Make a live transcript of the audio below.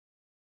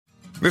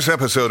This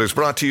episode is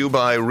brought to you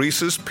by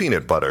Reese's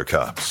Peanut Butter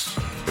Cups.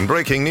 In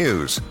breaking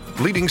news,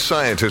 leading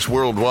scientists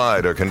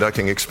worldwide are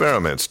conducting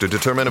experiments to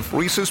determine if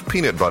Reese's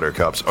Peanut Butter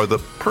Cups are the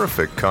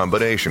perfect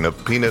combination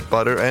of peanut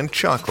butter and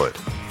chocolate.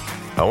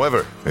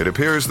 However, it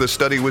appears the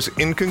study was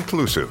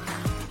inconclusive,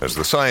 as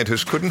the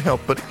scientists couldn't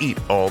help but eat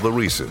all the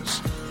Reese's.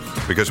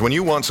 Because when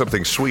you want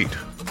something sweet,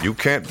 you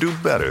can't do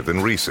better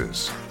than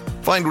Reese's.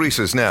 Find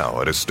Reese's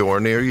now at a store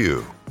near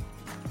you.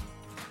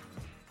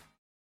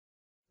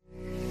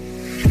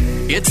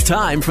 It's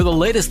time for the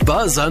latest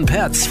buzz on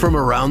pets from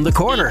around the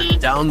corner,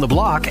 down the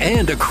block,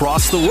 and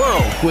across the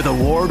world with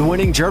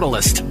award-winning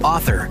journalist,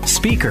 author,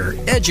 speaker,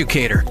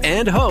 educator,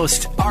 and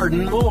host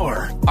Arden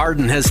Moore.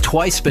 Arden has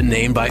twice been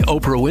named by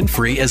Oprah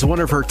Winfrey as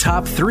one of her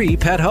top 3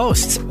 pet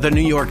hosts. The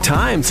New York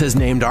Times has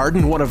named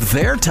Arden one of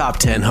their top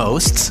 10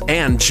 hosts.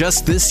 And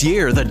just this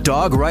year, the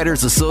Dog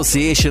Writers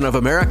Association of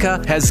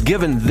America has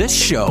given this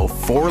show,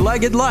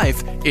 Four-Legged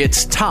Life,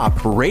 its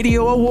top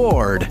radio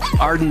award.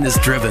 Arden is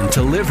driven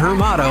to live her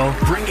motto,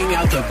 bringing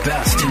out the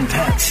best in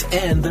pets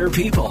and their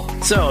people.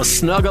 So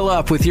snuggle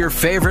up with your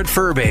favorite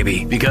fur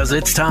baby, because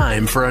it's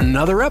time for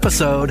another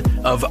episode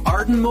of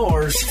Arden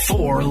Moore's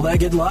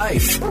Four-Legged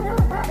Life.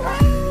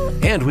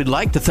 And we'd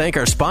like to thank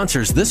our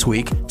sponsors this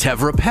week,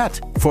 Tevra Pet,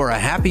 for a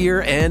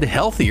happier and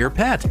healthier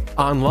pet.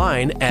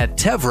 Online at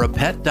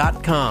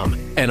tevrapet.com.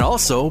 And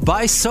also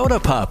by Soda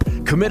Pup,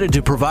 committed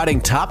to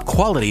providing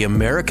top-quality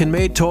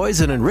American-made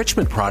toys and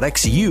enrichment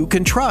products you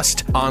can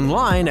trust.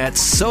 Online at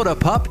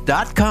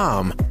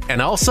sodapup.com.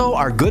 And also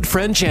our good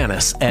friend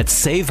Janice at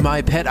Save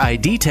My Pet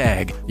ID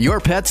Tag. Your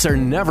pets are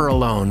never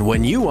alone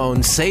when you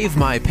own Save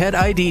My Pet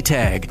ID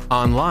Tag.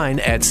 Online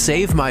at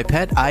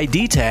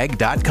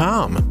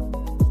savemypetidtag.com.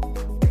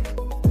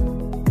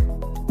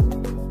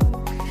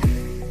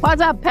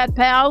 What's up, pet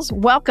pals?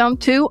 Welcome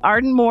to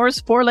Arden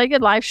Moore's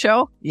Four-Legged Life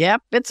Show.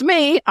 Yep, it's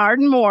me,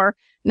 Arden Moore.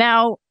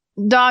 Now,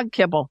 dog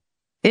kibble.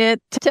 It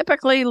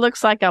typically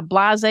looks like a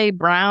blasé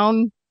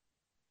brown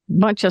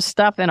bunch of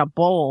stuff in a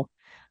bowl.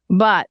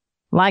 But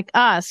like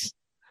us,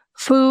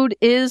 food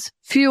is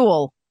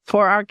fuel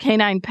for our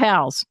canine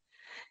pals.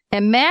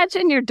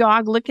 Imagine your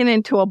dog looking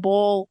into a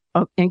bowl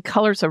in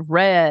colors of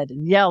red,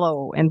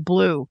 yellow, and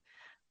blue.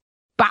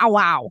 Bow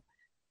wow.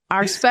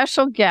 Our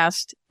special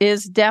guest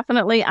is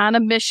definitely on a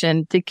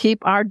mission to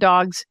keep our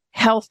dogs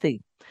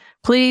healthy.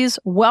 Please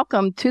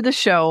welcome to the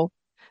show,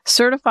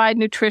 certified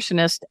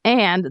nutritionist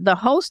and the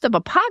host of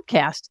a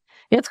podcast.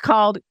 It's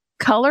called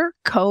Color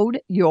Code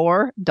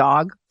Your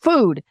Dog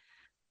Food,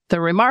 the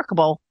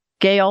remarkable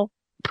Gayle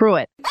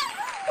Pruitt.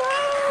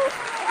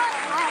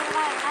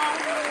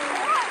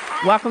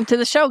 Welcome to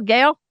the show,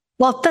 Gayle.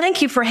 Well,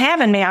 thank you for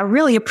having me. I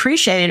really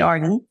appreciate it,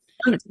 Arden.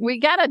 We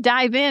got to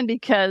dive in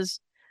because,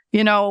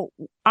 you know,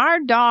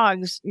 our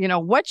dogs, you know,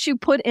 what you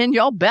put in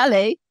your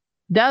belly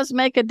does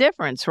make a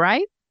difference,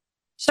 right?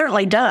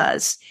 Certainly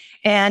does.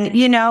 And,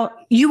 you know,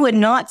 you would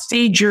not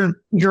feed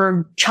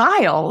your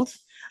child,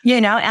 you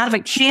know, out of a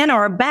can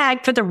or a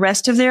bag for the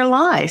rest of their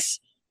life,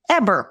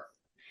 ever.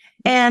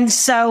 And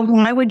so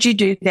why would you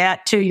do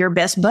that to your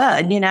best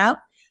bud, you know?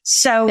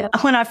 So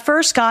when I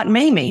first got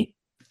Mimi,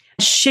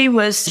 she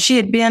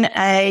had been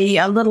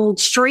a little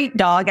street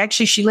dog.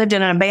 Actually, she lived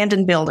in an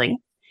abandoned building.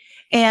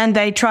 And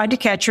they tried to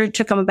catch her. It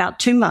took them about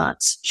 2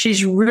 months.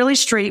 She's really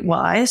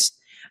streetwise,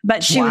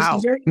 but she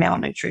was very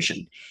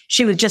malnutrition.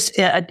 She was just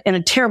in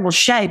a terrible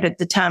shape at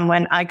the time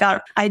when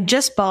I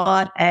just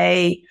bought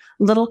a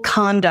little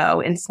condo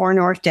in Fort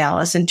North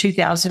Dallas in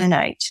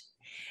 2008.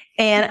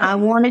 And I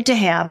wanted to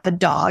have a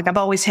dog. I've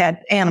always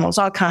had animals,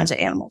 all kinds of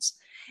animals.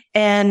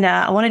 And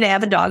I wanted to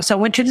have a dog. So I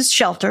went to this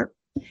shelter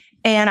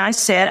and I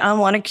said, I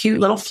want a cute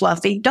little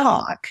fluffy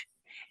dog.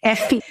 And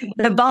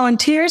the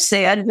volunteer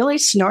said, really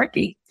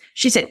snarky,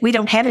 she said, we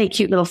don't have any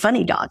cute little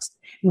funny dogs.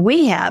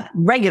 We have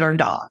regular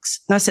dogs.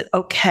 And I said,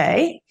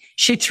 okay.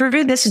 She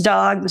threw this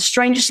dog, the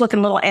strangest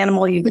looking little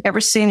animal you've ever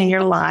seen in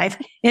your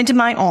life, into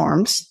my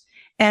arms.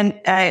 And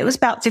it was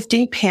about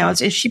 15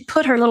 pounds. And she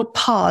put her little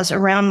paws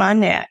around my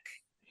neck.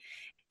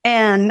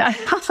 And I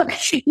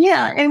thought,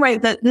 yeah, anyway,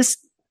 this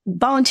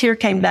volunteer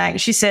came back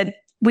and she said,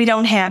 we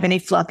don't have any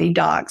fluffy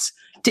dogs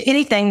to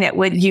anything that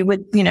you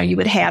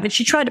would have. And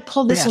she tried to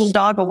pull this little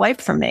dog away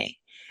from me.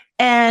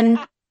 And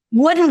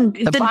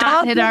the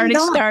dog had already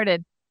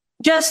started.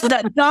 Just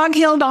the dog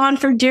held on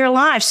for dear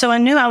life. So I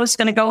knew I was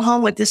going to go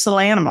home with this little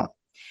animal.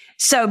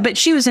 So, but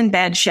she was in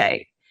bad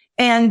shape.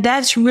 And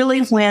that's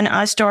really when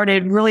I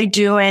started really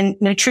doing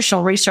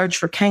nutritional research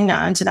for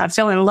canines, and I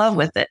fell in love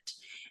with it.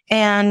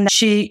 And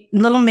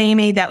little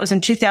Mimi, that was in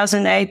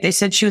 2008. They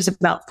said she was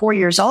about 4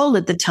 years old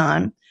at the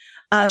time.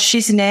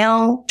 She's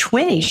now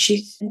 20,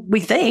 we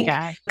think,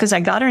 because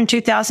I got her in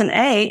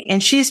 2008,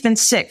 and she's been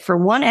sick for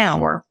 1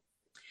 hour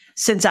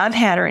since I've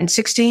had her in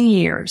 16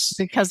 years.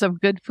 Because of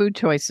good food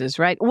choices,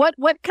 right? What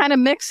kind of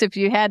mix, if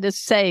you had to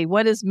say,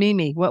 what is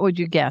Mimi? What would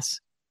you guess?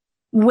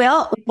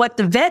 Well, what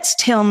the vets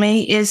tell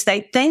me is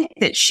they think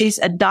that she's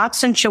a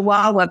Dachshund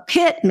Chihuahua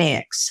pit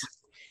mix.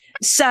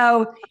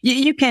 So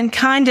you can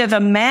kind of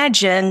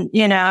imagine,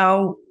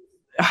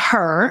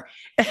 her.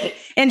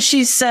 And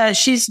she's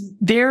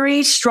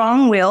very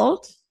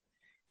strong-willed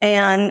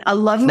and a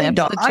lovely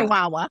dog.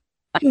 Chihuahua.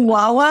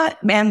 Chihuahua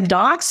and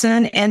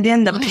Dachshund. And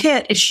then the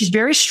pit, she's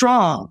very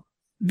strong.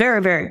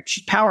 Very, very,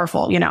 she's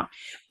powerful,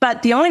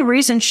 But the only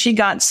reason she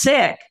got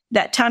sick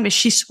that time is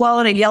she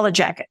swallowed a yellow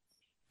jacket.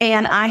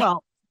 And I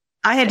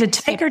had to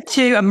take her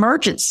to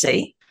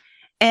emergency.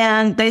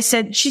 And they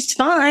said, she's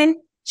fine.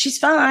 She's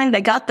fine.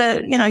 They got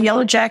the,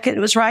 yellow jacket.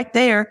 It was right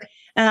there.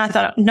 And I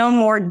thought, no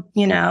more,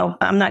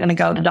 I'm not going to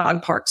go to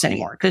dog parks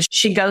anymore because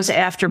she goes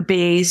after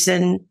bees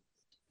and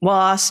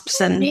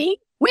wasps. And we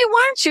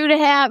want you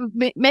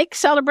to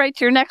celebrate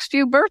your next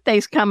few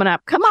birthdays coming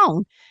up. Come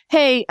on.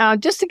 Hey,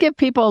 just to give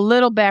people a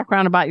little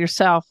background about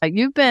yourself,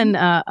 you've been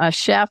a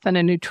chef and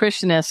a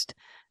nutritionist,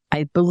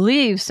 I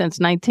believe, since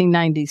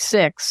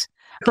 1996.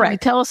 Correct. Can you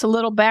tell us a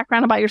little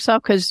background about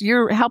yourself? Because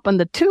you're helping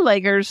the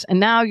two-leggers and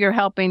now you're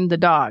helping the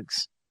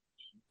dogs.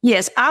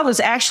 Yes, I was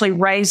actually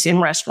raised in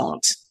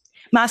restaurants.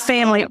 My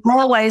family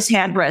always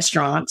had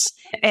restaurants.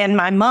 And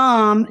my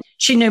mom,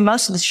 she knew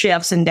most of the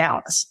chefs in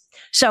Dallas.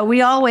 So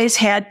we always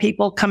had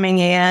people coming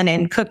in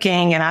and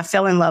cooking, and I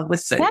fell in love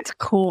with food. That's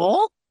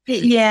cool.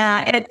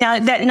 Yeah,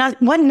 that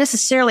wasn't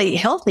necessarily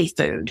healthy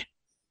food,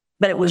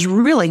 but it was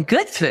really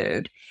good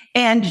food.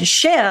 And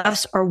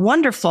chefs are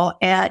wonderful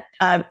at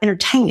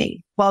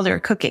entertaining while they're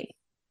cooking.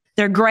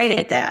 They're great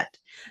at that.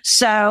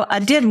 So I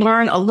did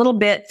learn a little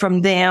bit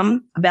from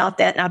them about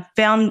that. And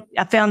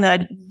I found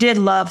that I did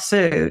love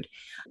food.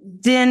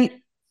 Then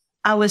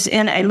I was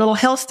in a little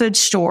health food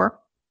store,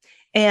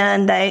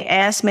 and they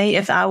asked me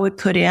if I would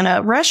put in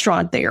a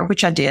restaurant there,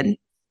 which I did.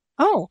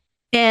 Oh.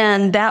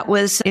 And it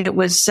was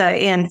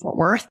in Fort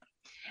Worth.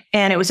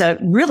 And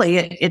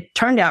it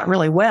turned out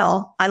really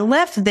well. I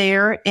left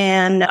there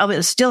and I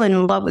was still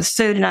in love with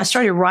food, and I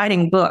started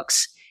writing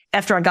books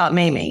after I got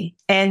Mimi.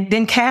 And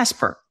then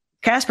Casper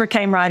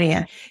came right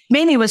in.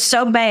 Mimi was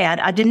so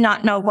bad, I did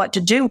not know what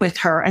to do with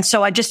her. And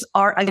so I just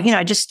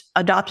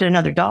adopted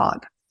another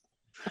dog.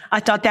 I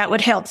thought that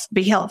would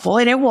be helpful,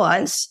 and it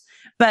was.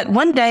 But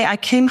one day I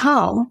came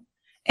home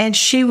and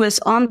she was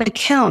on the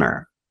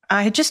counter.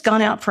 I had just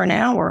gone out for an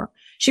hour.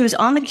 She was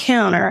on the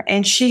counter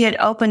and she had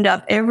opened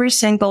up every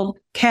single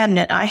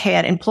cabinet I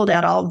had and pulled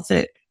out all the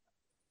food.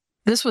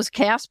 This was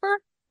Casper?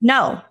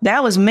 No,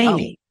 that was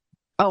Mimi.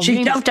 Oh, she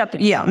Mimi. jumped up.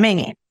 Yeah,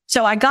 Mimi.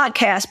 So I got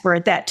Casper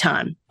at that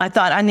time. I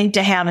thought I need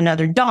to have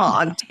another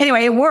dog.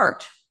 Anyway, it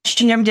worked.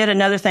 She never did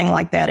another thing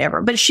like that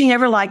ever, but she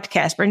never liked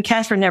Casper and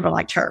Casper never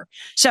liked her.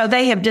 So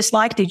they have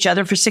disliked each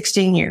other for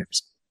 16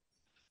 years,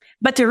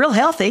 but they're real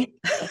healthy.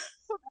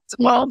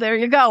 Well, there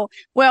you go.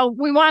 Well,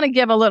 we want to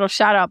give a little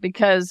shout out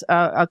because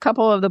a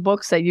couple of the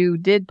books that you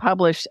did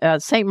publish,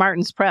 St.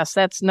 Martin's Press,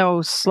 that's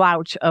no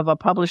slouch of a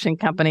publishing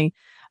company.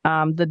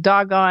 The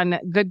Doggone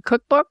Good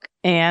Cookbook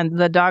and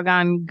the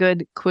Doggone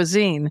Good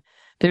Cuisine.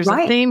 There's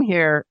a theme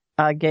here,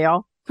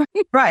 Gayle.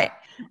 Right.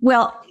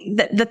 Well,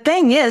 the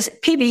thing is,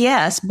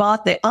 PBS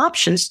bought the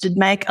options to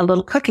make a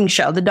little cooking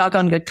show, the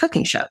Doggone Good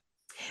Cooking Show.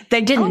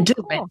 They didn't do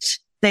it.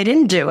 They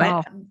didn't do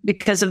it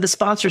because of the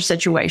sponsor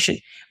situation.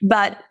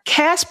 But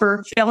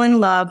Casper fell in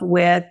love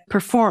with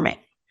performing,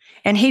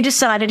 and he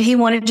decided he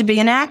wanted to be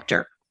an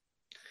actor.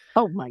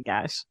 Oh my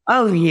gosh.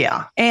 Oh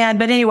yeah.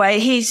 But anyway,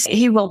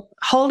 he will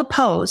hold a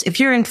pose. If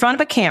you're in front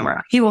of a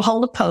camera, he will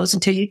hold a pose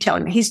until you tell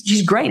him.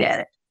 He's great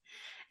at it.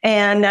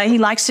 And he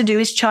likes to do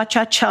his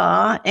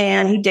cha-cha-cha,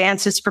 and he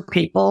dances for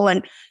people.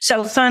 And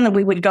so finally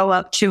we would go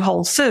up to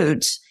Whole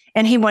Foods,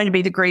 and he wanted to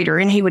be the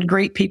greeter, and he would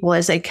greet people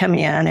as they come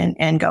in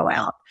and go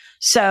out.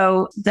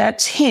 So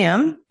that's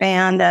him.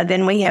 And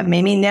then we have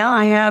Mimi. Now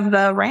I have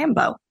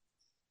Rambo.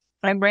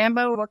 And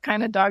Rambo, what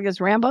kind of dog is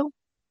Rambo?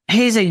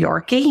 He's a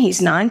Yorkie. He's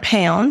 9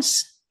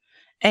 pounds,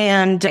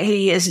 and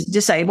he is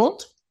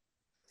disabled,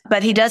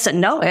 but he doesn't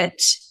know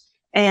it.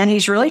 And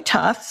he's really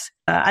tough.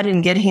 I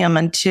didn't get him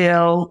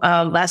until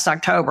last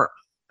October,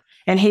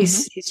 and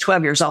he's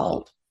 12 years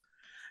old.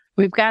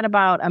 We've got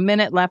about a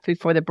minute left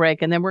before the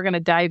break, and then we're going to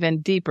dive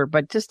in deeper.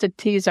 But just to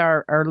tease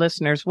our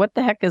listeners, what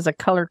the heck is a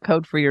color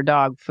code for your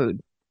dog food?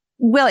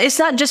 Well, it's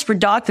not just for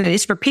dog food.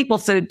 It's for people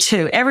food,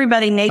 too.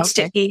 Everybody needs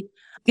to eat.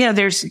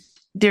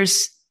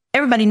 There's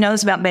everybody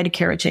knows about beta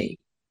carotene.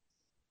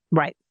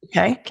 Right.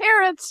 Okay.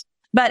 Carrots.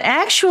 But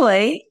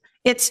actually,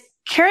 it's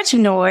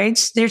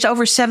carotenoids. There's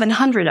over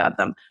 700 of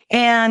them.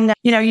 And,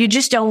 you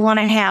just don't want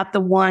to have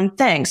the one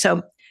thing.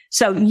 So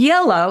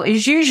yellow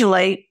is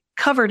usually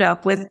covered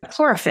up with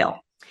chlorophyll.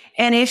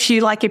 And if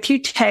you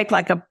take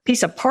like a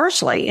piece of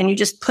parsley and you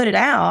just put it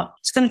out,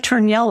 it's going to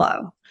turn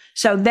yellow.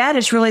 So that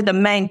is really the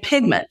main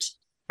pigment.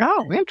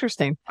 Oh,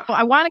 interesting. Well,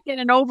 I want to get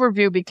an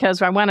overview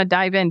because I want to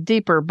dive in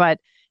deeper, but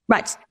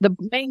the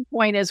main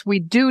point is we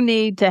do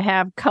need to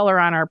have color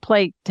on our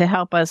plate to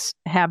help us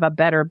have a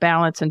better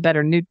balance and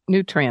better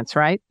nutrients,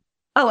 right?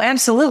 Oh,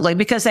 absolutely.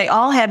 Because they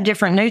all have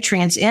different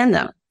nutrients in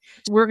them.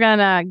 We're going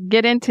to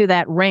get into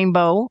that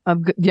rainbow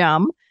of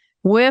yum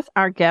with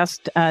our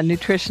guest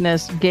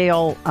nutritionist,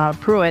 Gayle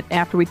Pruitt,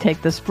 after we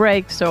take this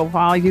break. So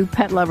while you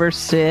pet lovers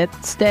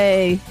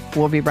stay,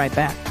 we'll be right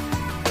back.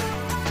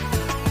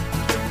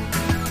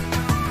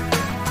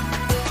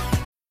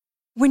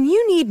 When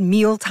you need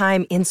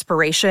mealtime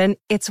inspiration,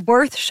 it's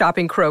worth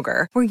shopping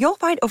Kroger, where you'll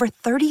find over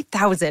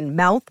 30,000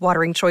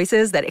 mouth-watering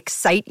choices that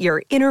excite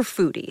your inner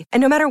foodie.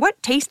 And no matter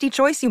what tasty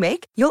choice you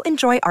make, you'll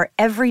enjoy our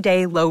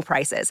everyday low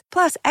prices,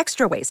 plus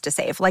extra ways to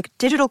save, like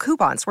digital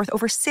coupons worth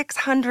over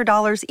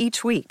 $600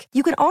 each week.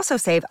 You can also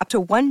save up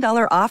to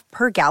 $1 off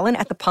per gallon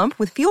at the pump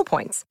with fuel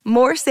points.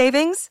 More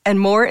savings and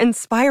more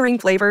inspiring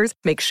flavors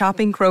make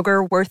shopping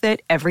Kroger worth it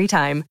every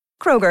time.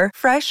 Kroger,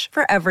 fresh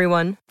for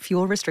everyone.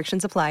 Fuel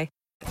restrictions apply.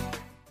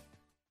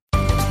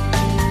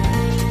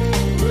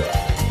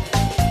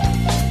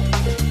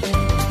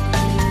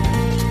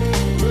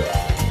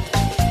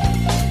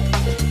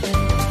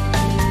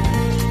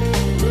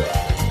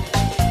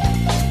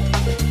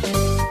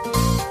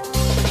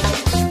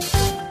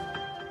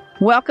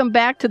 Welcome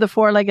back to the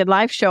Four-Legged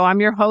Life Show.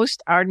 I'm your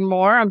host, Arden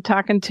Moore. I'm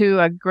talking to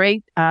a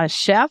great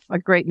chef, a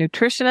great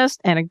nutritionist,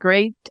 and a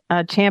great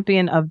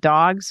champion of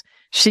dogs.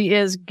 She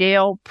is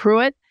Gayle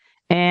Pruitt.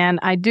 And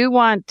I do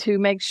want to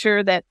make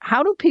sure that,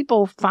 how do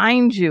people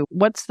find you?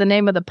 What's the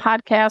name of the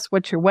podcast?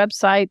 What's your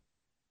website?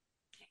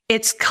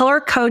 It's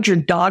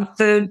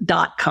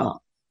colorcodeyourdogfood.com.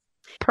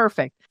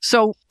 Perfect.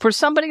 So for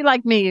somebody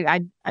like me,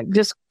 I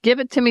just give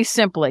it to me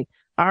simply.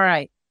 All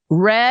right.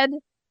 Red,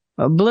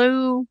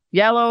 blue,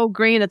 yellow,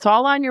 green. It's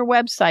all on your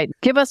website.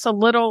 Give us a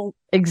little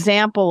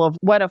example of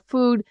what a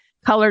food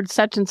colored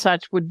such and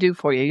such would do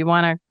for you. You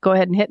want to go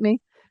ahead and hit me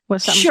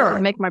with something Sure.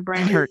 to make my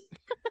brain hurt?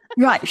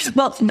 Right.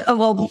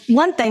 Well,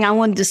 one thing I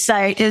wanted to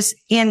say is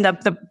in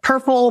the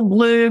purple,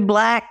 blue,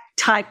 black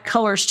type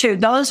colors too.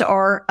 Those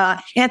are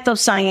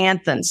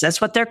anthocyanins. That's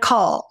what they're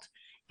called.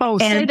 Oh,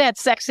 say that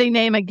sexy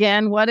name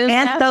again. What is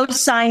that?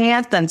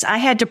 Anthocyanins. I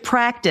had to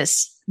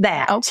practice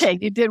that. Okay,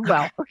 you did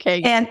well.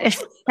 Okay. And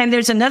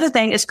there's another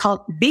thing. It's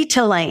called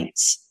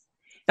betalains.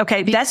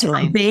 Okay, that's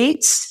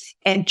beets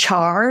and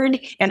chard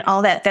and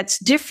all that. That's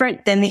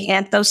different than the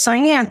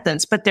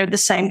anthocyanins, but they're the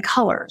same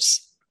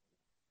colors.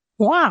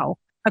 Wow.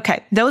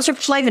 Okay, those are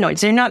flavonoids.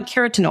 They're not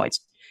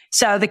carotenoids.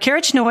 So the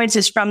carotenoids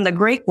is from the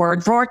Greek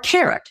word for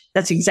carrot.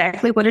 That's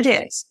exactly what it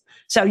is.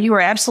 So you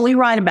are absolutely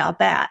right about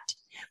that.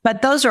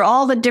 But those are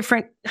all the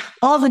different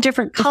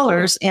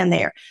colors in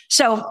there.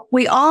 So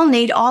we all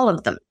need all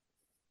of them.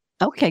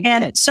 Okay.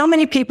 And so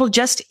many people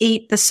just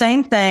eat the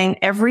same thing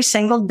every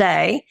single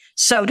day.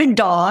 So do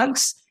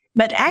dogs.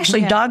 But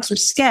actually, dogs are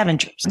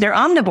scavengers. They're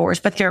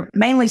omnivores, but they're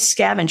mainly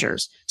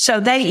scavengers.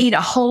 So they eat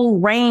a whole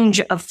range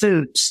of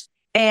foods.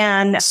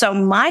 And so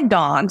my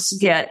dogs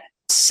get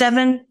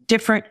 7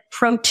 different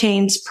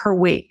proteins per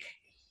week.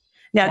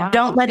 Now,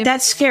 don't let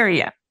that scare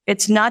you.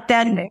 It's not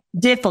that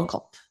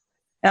difficult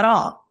at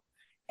all.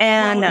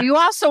 And you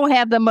also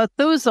have the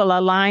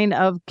Methuselah line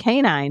of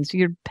canines.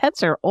 Your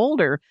pets are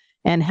older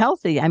and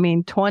healthy. I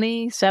mean,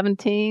 20,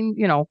 17,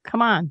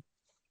 come on.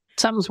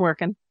 Something's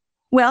working.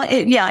 Well,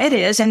 it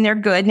is. And they're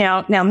good.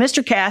 Now,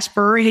 Mr.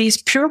 Casper,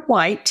 he's pure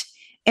white.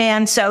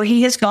 And so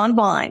he has gone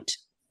blind.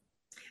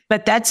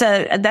 But that's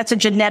a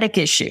genetic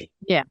issue.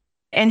 Yeah.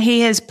 And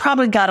he has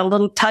probably got a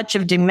little touch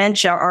of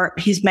dementia, or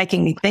he's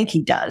making me think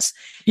he does.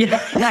 I'm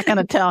not going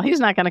to tell. He's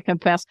not going to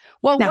confess.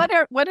 Well, no.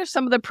 What are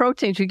some of the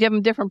proteins? You give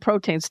him different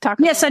proteins. Talk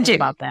yes, I do.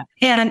 About that.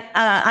 And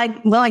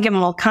I give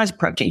them all kinds of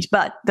proteins,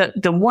 but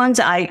the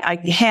ones I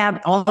have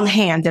on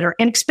hand that are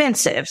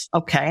inexpensive.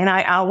 Okay. And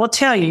I will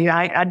tell you,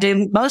 I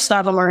do, most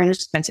of them are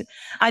inexpensive.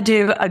 I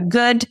do a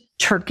good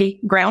turkey,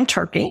 ground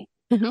turkey.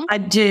 Mm-hmm. I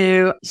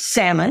do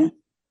salmon,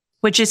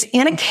 which is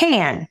in a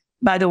can,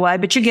 by the way,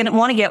 but you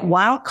want to get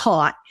wild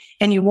caught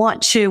and you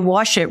want to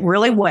wash it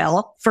really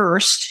well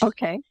first.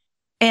 Okay.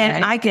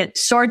 And I get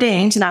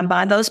sardines and I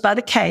buy those by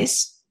the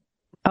case.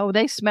 Oh,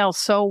 they smell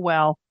so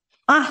well.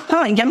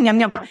 Yum, yum,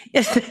 yum.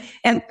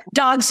 And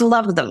dogs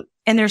love them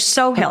and they're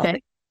so healthy.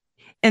 Okay.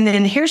 And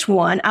then here's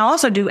one. I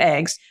also do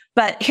eggs,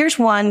 but here's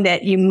one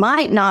that you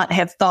might not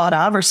have thought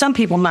of, or some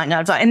people might not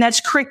have thought, and that's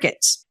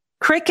crickets.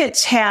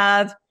 Crickets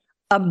have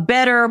a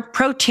better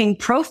protein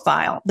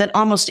profile than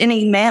almost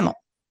any mammal.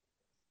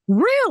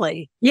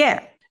 Really?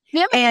 Yeah.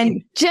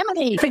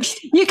 Jiminy.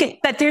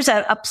 But there's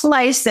a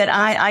place that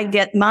I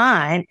get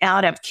mine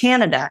out of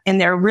Canada,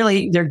 and they're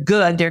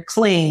good. They're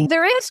clean.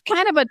 There is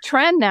kind of a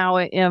trend now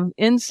of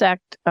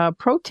insect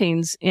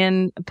proteins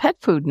in pet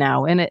food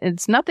now, and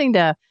it's nothing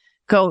to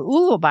go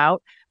ooh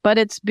about, but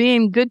it's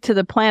being good to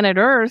the planet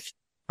Earth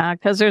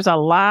because there's a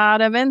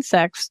lot of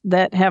insects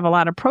that have a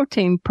lot of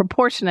protein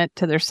proportionate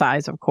to their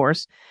size, of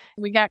course.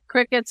 We got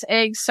crickets,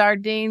 eggs,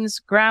 sardines,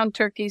 ground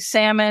turkey,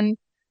 salmon.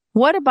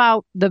 What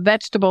about the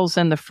vegetables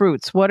and the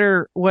fruits? What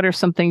are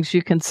some things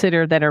you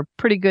consider that are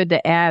pretty good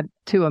to add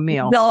to a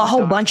meal? Well, a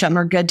whole bunch of them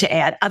are good to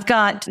add. I've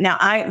got, now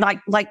I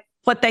like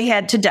what they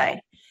had today.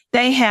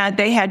 They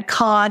had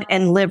cod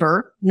and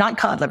liver, not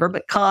cod liver,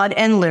 but cod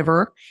and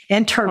liver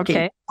and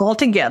turkey all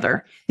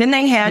together. Then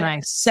they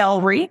had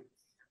celery,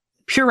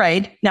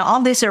 pureed. Now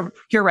all these are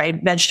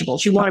pureed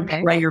vegetables. You want to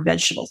puree your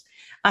vegetables.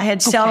 I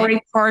had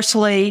celery,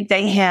 parsley.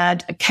 They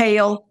had a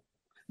kale,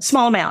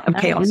 small amount of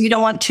kale. You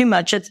don't want too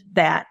much of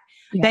that.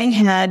 Yeah. They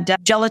had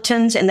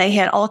gelatins and they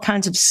had all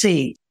kinds of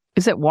seeds.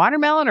 Is it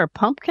watermelon or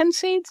pumpkin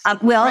seeds?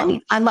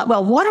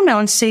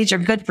 Watermelon seeds are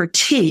good for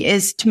tea,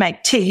 is to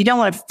make tea. You don't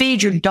want to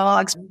feed your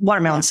dogs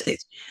watermelon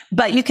seeds,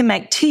 but you can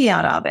make tea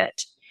out of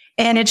it.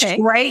 And it's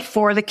great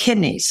for the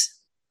kidneys.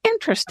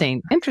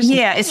 Interesting.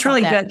 Yeah, it's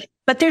really good.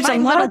 But there's a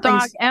lot of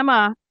things. Dog,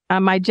 Emma,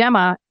 my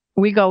Gemma,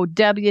 we go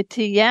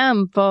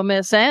WTM for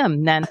Miss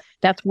M. Then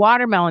that's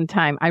watermelon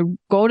time. I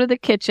go to the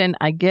kitchen,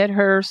 I get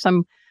her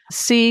some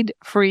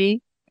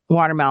seed-free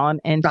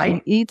watermelon, and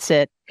she eats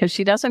it because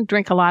she doesn't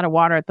drink a lot of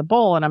water at the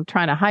bowl, and I'm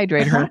trying to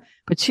hydrate her,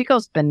 but she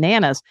goes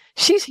bananas.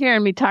 She's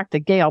hearing me talk to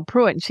Gayle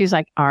Pruitt, and she's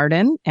like,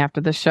 Arden,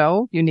 after the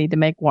show, you need to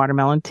make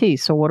watermelon tea.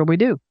 So what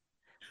do?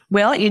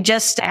 Well,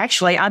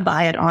 I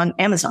buy it on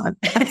Amazon.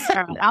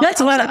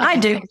 That's what I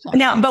do.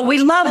 Now, but we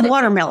love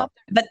watermelon.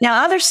 But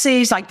now other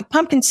seeds, like the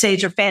pumpkin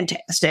seeds, are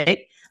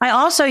fantastic. I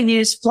also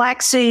use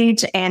flax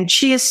seeds and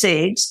chia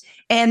seeds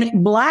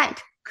and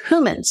black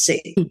cumin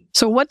seed.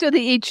 So what do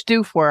they each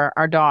do for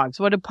our dogs?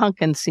 What do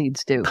pumpkin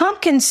seeds do?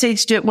 Pumpkin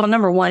seeds do, well,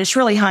 number one, it's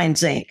really high in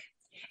zinc.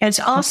 And it's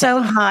also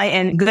high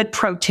in good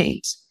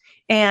proteins.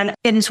 And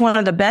it is one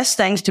of the best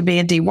things to be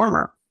a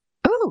dewormer.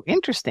 Oh,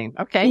 interesting.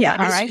 Okay. Yeah.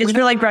 All right. It's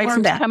really great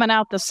for that. Coming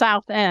out the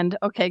south end.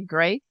 Okay,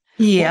 great.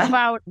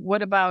 Yeah.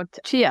 What about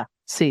chia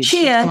seeds?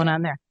 Chia. What's going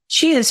on there?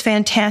 Chia is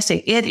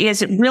fantastic. It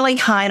is really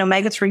high in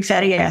omega-3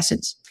 fatty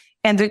acids.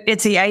 And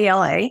it's the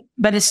ALA,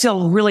 but it's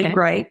still really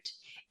great.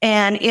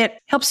 And it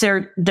helps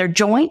their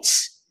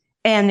joints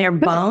and their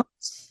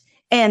bones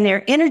and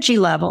their energy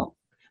level.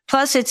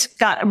 Plus, it's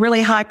got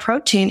really high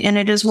protein in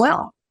it as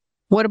well.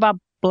 What about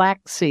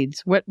black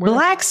seeds?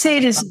 Black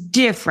seed is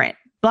different.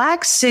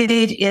 Black seed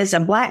is a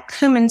black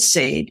cumin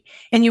seed,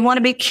 and you want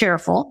to be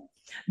careful,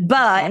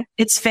 but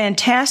it's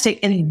fantastic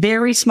in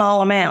very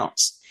small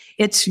amounts.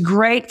 It's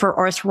great for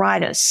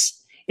arthritis.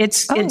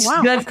 It's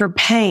good for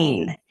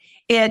pain.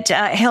 It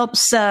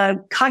helps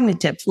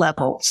cognitive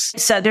levels.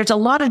 So there's a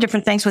lot of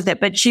different things with it.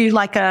 But you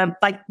like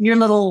your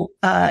little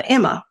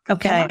Emma.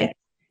 Okay,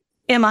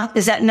 Emma.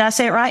 Did I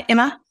say it right?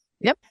 Emma.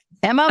 Yep.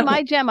 Emma,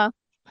 my Gemma.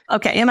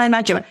 Okay, Emma,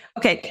 my Gemma.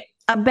 Okay,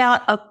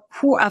 about a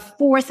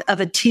fourth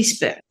of a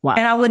teaspoon. Wow.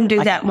 And I wouldn't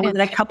do that more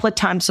than a couple of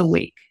times a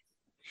week.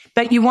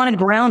 But you want to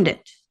ground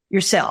it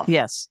yourself.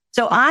 Yes.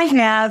 So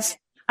as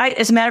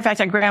a matter of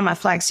fact, I ground my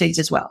flax seeds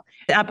as well.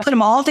 I put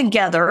them all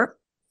together.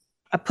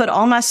 I put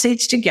all my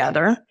seeds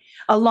together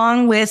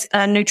along with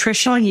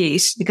nutritional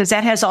yeast because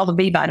that has all the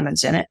B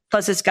vitamins in it.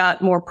 Plus it's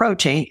got more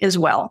protein as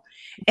well.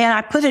 And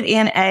I put it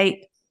in a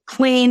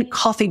clean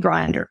coffee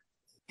grinder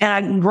and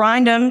I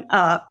grind them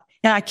up.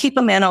 And I keep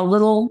them in a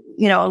little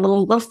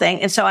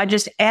thing. And so I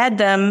just add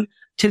them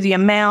to the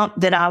amount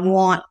that I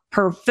want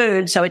per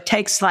food. So it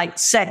takes like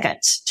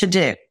seconds to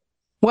do.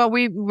 Well,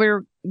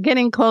 we're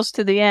getting close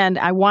to the end.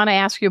 I want to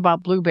ask you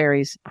about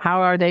blueberries.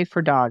 How are they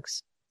for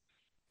dogs?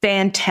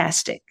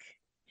 Fantastic.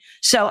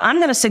 So I'm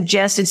going to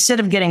suggest instead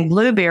of getting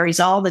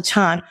blueberries all the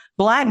time,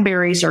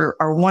 blackberries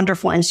are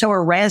wonderful. And so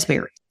are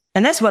raspberries.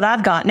 And that's what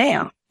I've got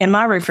now in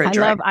my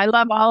refrigerator. I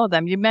love all of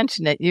them. You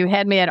mentioned it. You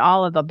had me at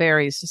all of the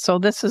berries. So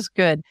this is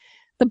good.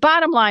 The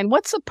bottom line,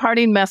 what's the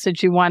parting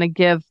message you want to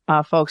give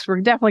folks? We're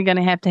definitely going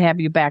to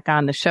have you back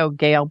on the show,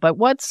 Gayle, but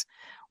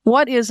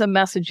what is a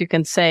message you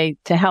can say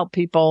to help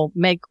people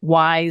make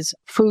wise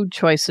food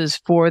choices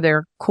for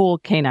their cool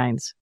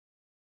canines?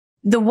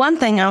 The one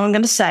thing I'm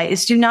going to say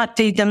is do not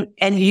feed them,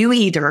 and you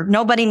either.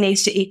 Nobody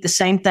needs to eat the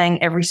same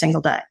thing every single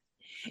day.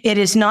 It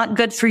is not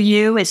good for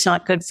you. It's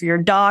not good for your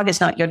dog.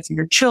 It's not good for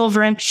your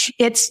children.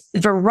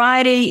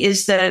 Variety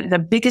is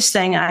the biggest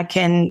thing I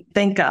can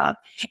think of.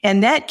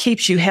 And that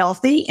keeps you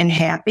healthy and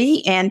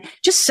happy. And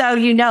just so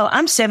you know,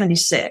 I'm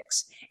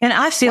 76 and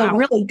I feel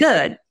really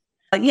good.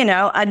 I'm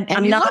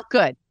not look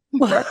good.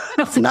 Well,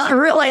 not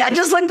really. I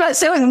just looked at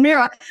myself in the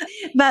mirror,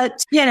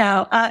 but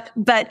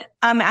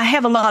I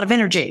have a lot of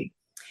energy,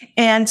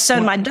 and so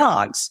do my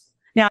dogs.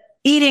 Now,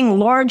 eating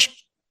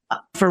large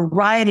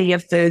variety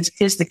of foods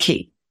is the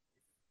key.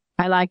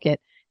 I like it.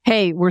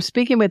 Hey, we're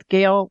speaking with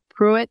Gayle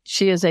Pruitt.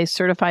 She is a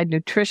certified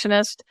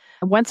nutritionist.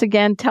 Once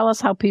again, tell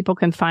us how people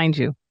can find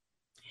you.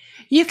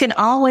 You can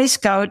always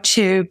go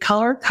to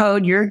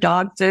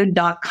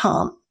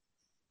colorcodeyourdogfood.com.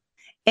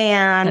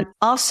 And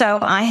also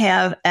I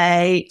have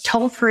a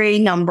toll-free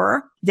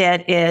number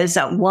that is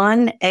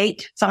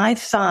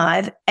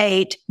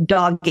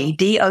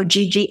 1-855-8-DOGGIE,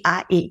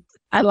 DOGGIE.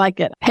 I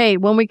like it. Hey,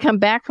 when we come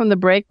back from the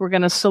break, we're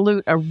going to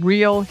salute a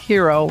real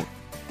hero.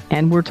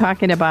 And we're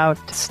talking about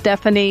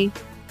Stephanie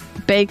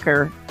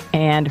Baker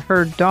and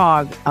her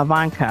dog,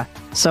 Ivanka.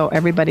 So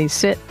everybody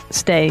sit,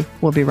 stay.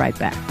 We'll be right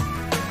back.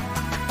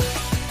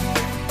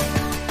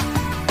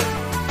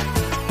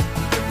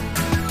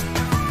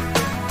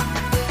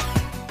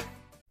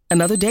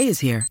 Another day is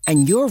here,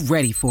 and you're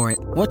ready for it.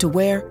 What to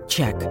wear?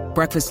 Check.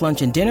 Breakfast,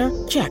 lunch, and dinner?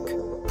 Check.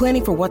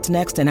 Planning for what's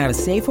next and how to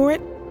save for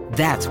it?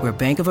 That's where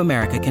Bank of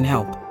America can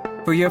help.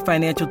 For your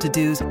financial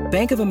to-dos,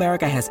 Bank of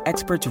America has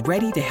experts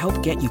ready to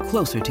help get you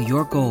closer to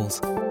your goals.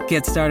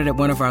 Get started at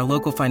one of our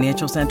local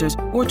financial centers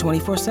or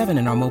 24/7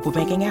 in our mobile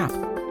banking app.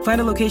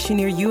 Find a location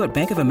near you at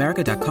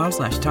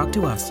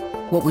bankofamerica.com/talktous.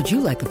 What would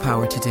you like the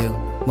power to do?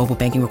 Mobile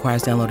banking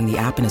requires downloading the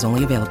app and is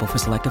only available for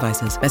select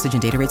devices. Message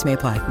and data rates may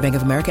apply. Bank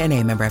of America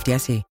N.A., member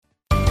FDIC.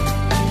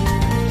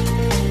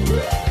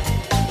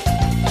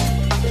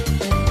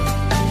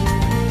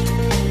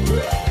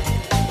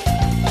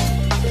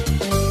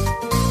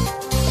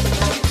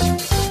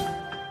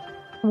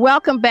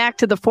 Welcome back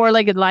to the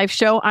Four-Legged Life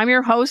Show. I'm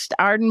your host,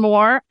 Arden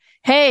Moore.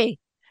 Hey,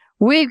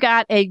 we've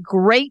got a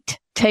great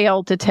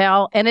tale to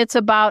tell, and it's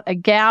about a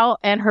gal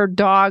and her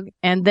dog,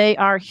 and they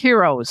are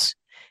heroes.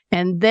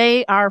 And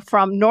they are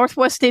from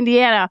Northwest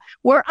Indiana,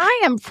 where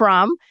I am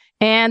from,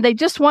 and they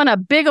just won a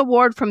big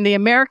award from the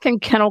American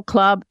Kennel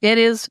Club. It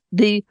is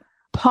the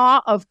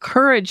Paw of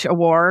Courage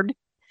Award.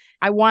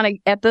 I want to,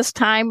 at this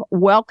time,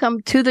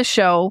 welcome to the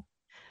show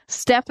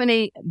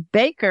Stephanie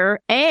Baker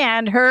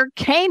and her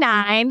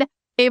canine,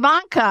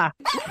 Ivanka.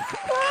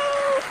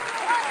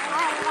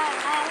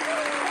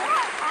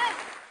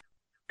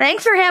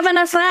 Thanks for having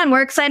us on.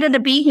 We're excited to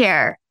be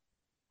here.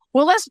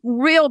 Well, let's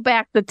reel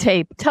back the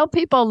tape. Tell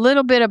people a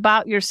little bit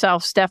about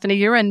yourself, Stephanie.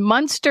 You're in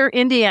Munster,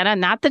 Indiana,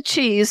 not the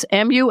cheese,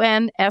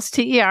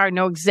 Munster.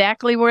 Know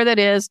exactly where that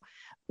is.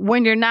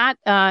 When you're not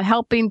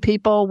helping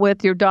people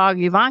with your dog,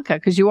 Ivanka,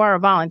 because you are a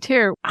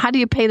volunteer, how do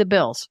you pay the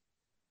bills?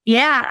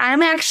 Yeah,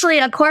 I'm actually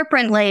a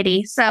corporate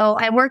lady. So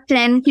I worked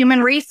in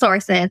human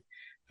resources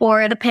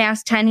for the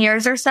past 10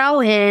 years or so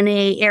in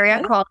an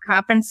area called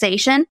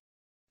compensation.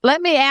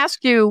 Let me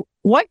ask you,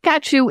 what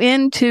got you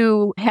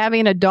into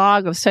having a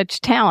dog of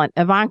such talent,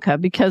 Ivanka?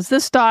 Because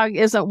this dog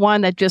isn't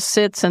one that just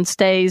sits and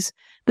stays.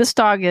 This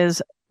dog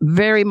is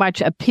very much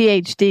a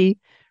PhD,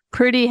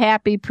 pretty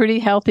happy, pretty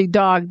healthy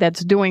dog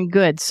that's doing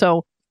good.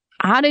 So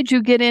how did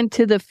you get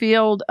into the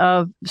field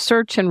of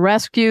search and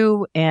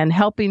rescue and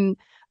helping,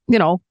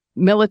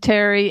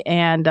 military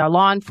and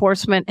law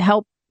enforcement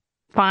help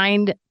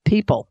find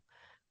people?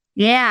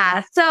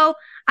 Yeah. So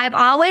I've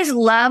always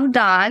loved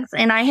dogs,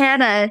 and I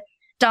had a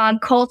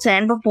dog,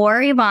 Colton,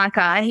 before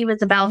Ivanka. He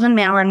was a Belgian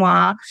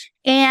Malinois.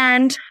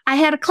 And I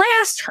had a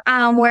class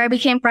where I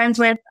became friends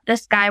with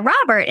this guy,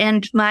 Robert,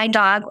 and my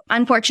dog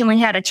unfortunately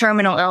had a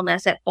terminal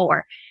illness at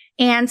 4.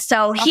 And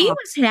so he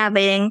was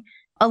having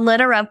a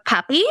litter of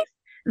puppies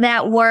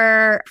that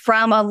were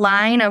from a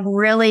line of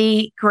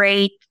really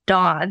great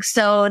dogs.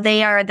 So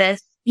they are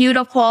this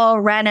beautiful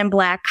red and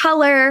black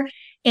color,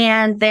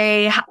 and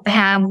they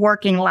have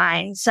working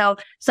lines. So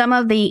some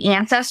of the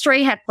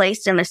ancestry had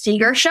placed in the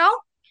Seeger show.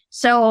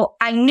 So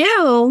I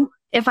knew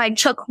if I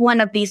took one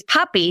of these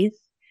puppies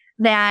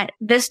that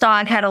this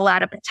dog had a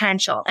lot of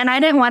potential, and I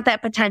didn't want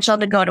that potential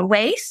to go to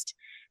waste.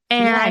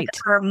 And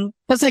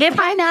because the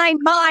canine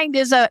mind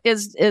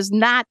is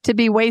not to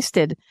be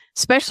wasted,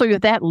 especially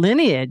with that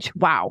lineage.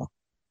 Wow.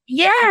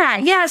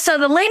 Yeah. So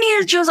the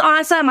lineage was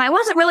awesome. I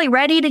wasn't really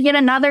ready to get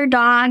another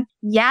dog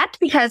yet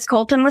because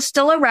Colton was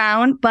still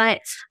around,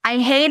 but I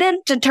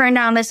hated to turn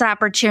down this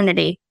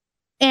opportunity.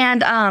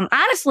 And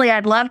honestly,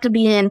 I'd love to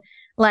be in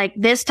like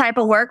this type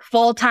of work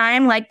full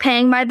time, like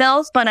paying my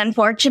bills. But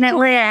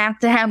unfortunately, I have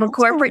to have a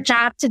corporate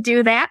job to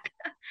do that.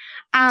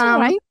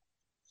 Right.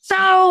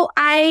 So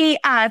I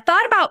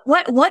thought about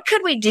what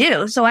could we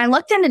do? So I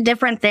looked into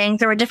different things.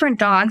 There were different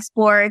dog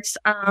sports.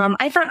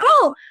 I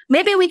thought,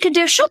 maybe we could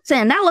do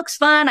Schutzen. That looks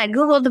fun. I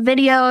Googled the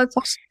videos.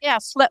 Yeah,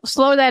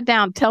 slow that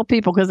down. Tell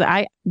people, because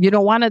you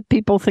don't want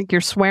people think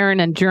you're swearing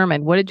in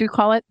German. What did you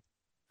call it?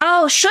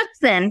 Oh,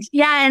 Schutzen.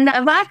 Yeah, and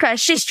Ivanka,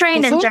 she's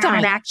trained in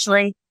German,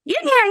 actually. Yeah.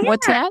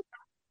 What's that?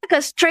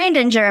 Ivanka's trained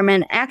in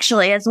German,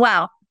 actually, as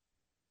well.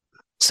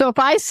 So if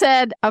I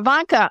said,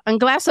 Ivanka, ein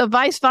Glas of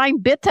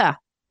Weißwein, bitte,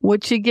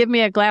 would she give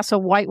me a glass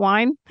of white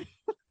wine?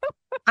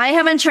 I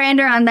haven't trained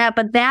her on that,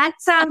 but that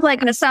sounds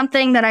like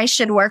something that I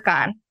should work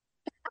on.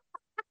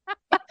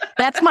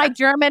 That's my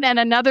German, and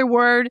another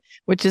word,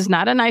 which is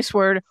not a nice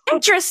word.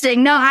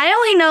 Interesting. No, I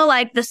only know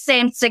like the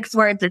same 6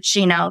 words that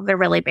she knows. They're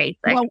really basic.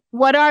 Well,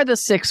 what are the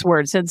 6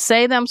 words? And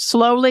say them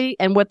slowly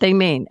and what they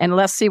mean. And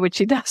let's see what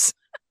she does.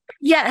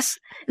 Yes.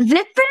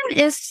 Sitzen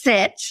is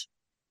sit.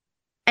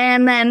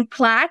 And then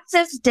Platz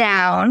is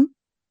down.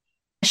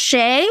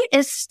 Steh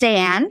is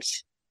stand.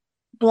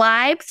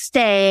 Bleib,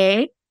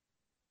 stay.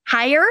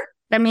 Higher,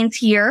 that means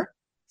here.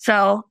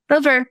 So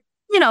those are,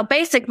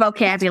 basic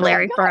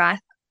vocabulary for us.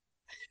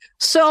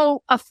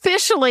 So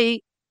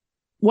officially,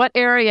 what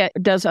area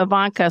does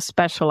Ivanka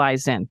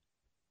specialize in?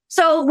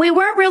 So we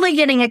weren't really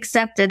getting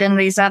accepted in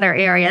these other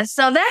areas.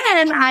 So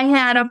then I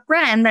had a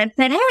friend that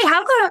said, hey,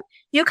 how about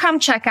you come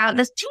check out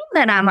this team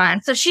that I'm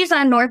on? So she's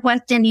on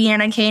Northwest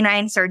Indiana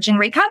Canine Search and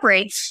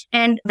Recovery,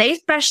 and they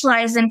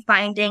specialize in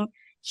finding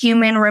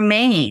human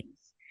remains.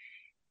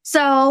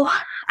 So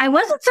I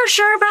wasn't so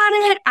sure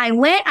about it. I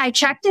went, I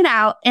checked it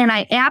out, and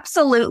I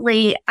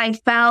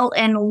fell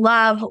in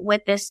love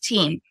with this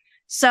team.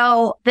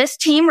 So this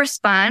team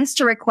responds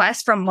to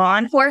requests from law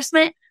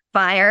enforcement,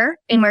 fire,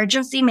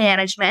 emergency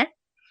management.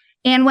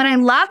 And what I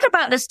loved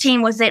about this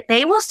team was that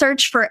they will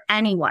search for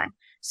anyone.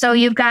 So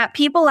you've got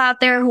people out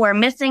there who are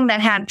missing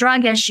that have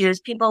drug issues,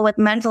 people with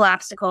mental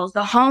obstacles,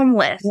 the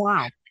homeless.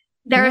 Wow.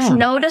 There's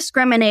no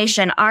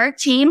discrimination. Our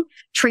team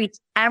treats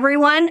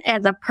everyone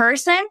as a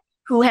person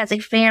who has a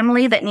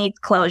family that needs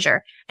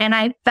closure. And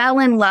I fell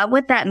in love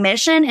with that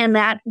mission, and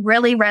that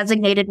really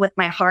resonated with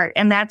my heart.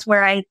 And that's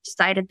where I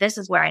decided this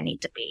is where I need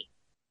to be.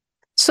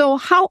 So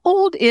how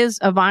old is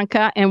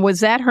Ivanka, and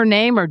was that her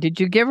name, or did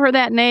you give her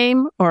that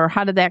name, or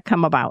how did that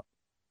come about?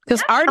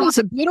 Because Arden's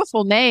a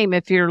beautiful name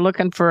if you're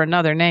looking for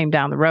another name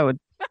down the road.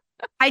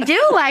 I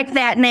do like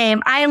that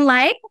name. I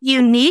like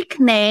unique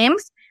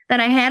names that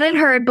I hadn't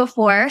heard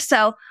before.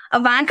 So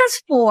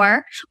Ivanka's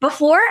 4.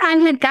 Before I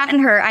had gotten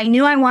her, I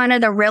knew I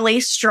wanted a really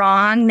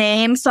strong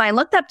name. So I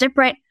looked up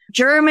different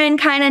German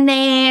kind of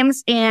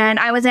names, and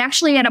I was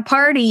actually at a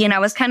party and I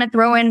was kind of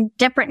throwing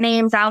different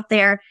names out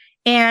there.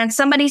 And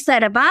somebody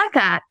said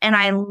Ivanka, and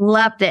I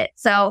loved it.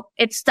 So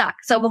it stuck.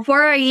 So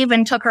before I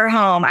even took her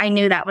home, I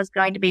knew that was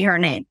going to be her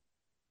name.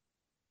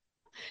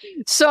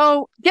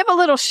 So give a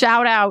little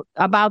shout out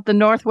about the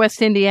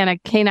Northwest Indiana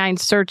Canine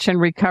Search and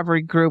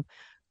Recovery Group.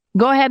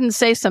 Go ahead and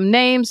say some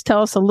names.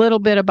 Tell us a little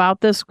bit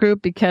about this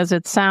group because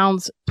it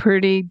sounds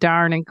pretty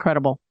darn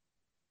incredible.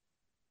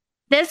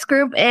 This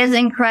group is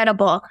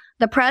incredible.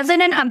 The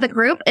president of the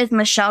group is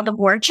Michelle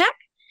Dvorak,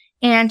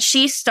 and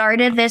she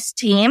started this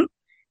team.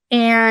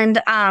 And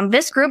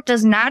this group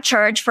does not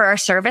charge for our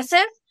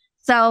services.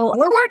 So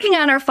we're working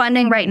on our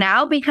funding right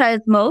now because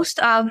most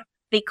of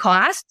the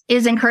cost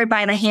is incurred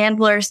by the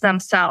handlers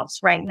themselves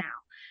right now.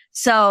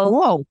 So,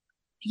 whoa,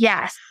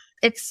 yes,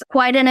 it's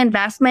quite an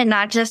investment,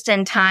 not just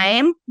in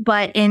time,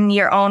 but in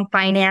your own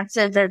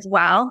finances as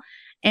well.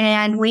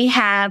 And we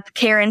have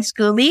Karen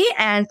Scooby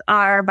as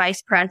our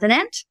vice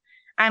president.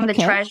 I'm the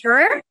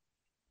treasurer.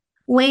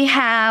 We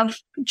have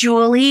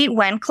Julie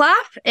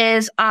Wenkloff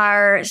is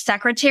our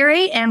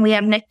secretary, and we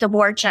have Nick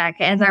Dvorak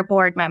as our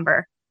board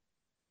member.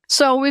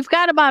 So we've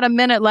got about a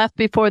minute left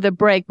before the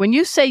break. When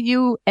you say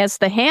you, as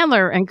the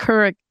handler,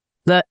 incur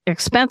the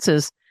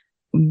expenses,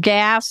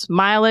 gas,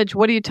 mileage,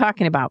 what are you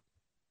talking about?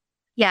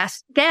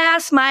 Yes,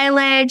 gas,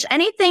 mileage,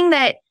 anything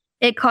that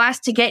it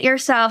costs to get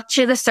yourself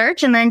to the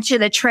search and then to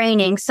the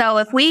training. So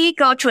if we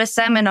go to a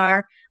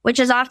seminar, which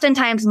is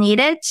oftentimes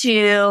needed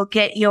to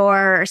get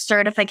your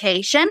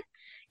certification,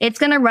 it's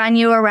going to run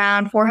you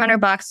around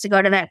 $400 to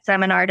go to that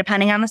seminar,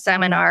 depending on the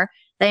seminar.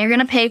 Then you're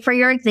going to pay for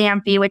your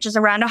exam fee, which is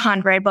around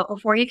 $100. But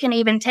before you can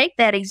even take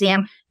that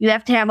exam, you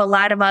have to have a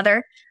lot of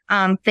other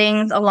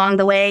things along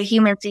the way,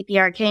 human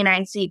CPR,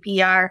 canine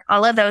CPR,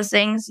 all of those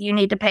things you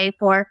need to pay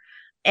for.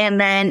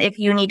 And then if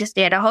you need to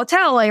stay at a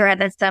hotel while you're at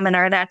that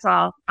seminar, that's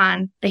all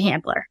on the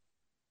handler.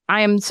 I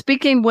am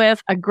speaking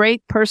with a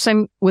great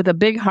person with a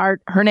big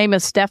heart. Her name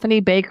is Stephanie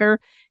Baker,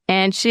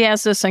 and she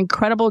has this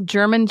incredible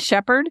German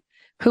Shepherd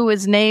who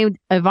is named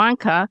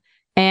Ivanka,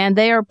 and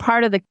they are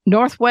part of the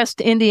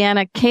Northwest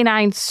Indiana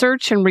Canine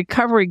Search and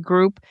Recovery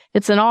Group.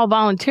 It's an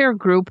all-volunteer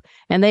group,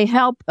 and they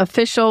help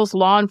officials,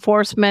 law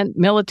enforcement,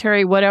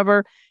 military,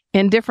 whatever,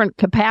 in different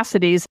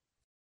capacities.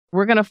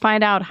 We're going to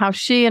find out how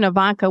she and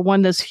Ivanka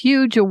won this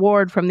huge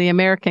award from the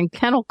American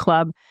Kennel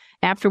Club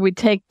after we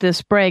take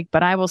this break.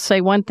 But I will say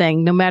one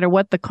thing, no matter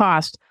what the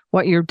cost,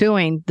 what you're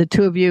doing, the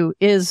two of you,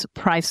 is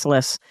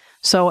priceless.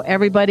 So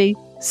everybody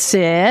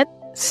sit,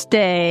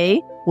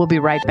 stay. We'll be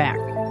right back.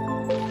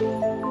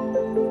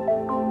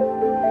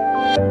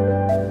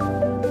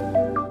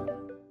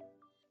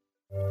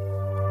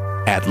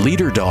 At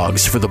Leader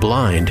Dogs for the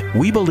Blind,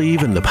 we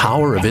believe in the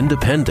power of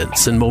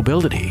independence and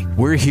mobility.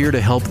 We're here to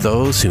help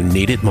those who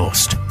need it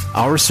most.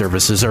 Our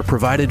services are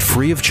provided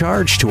free of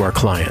charge to our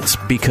clients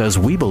because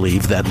we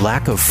believe that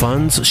lack of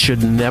funds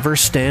should never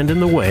stand in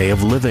the way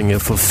of living a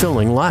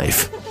fulfilling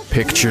life.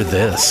 Picture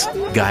this: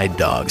 guide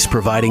dogs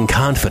providing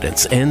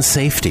confidence and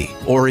safety,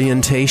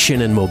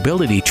 orientation and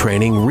mobility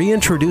training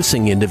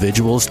reintroducing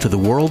individuals to the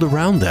world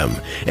around them,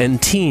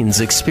 and teens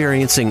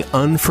experiencing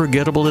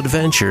unforgettable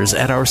adventures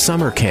at our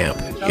summer camp.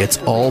 It's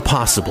all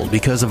possible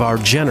because of our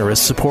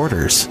generous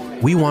supporters.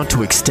 We want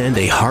to extend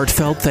a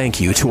heartfelt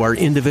thank you to our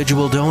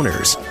individual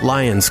donors,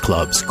 Lions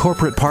Clubs,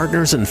 corporate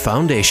partners, and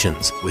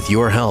foundations. With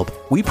your help,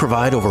 we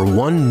provide over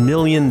 1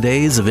 million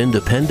days of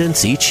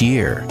independence each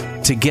year.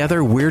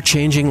 Together, we're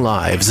changing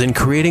lives and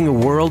creating a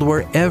world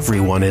where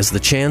everyone has the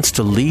chance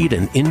to lead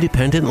an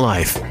independent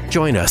life.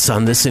 Join us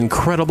on this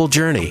incredible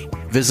journey.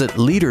 Visit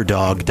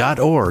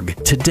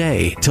leaderdog.org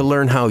today to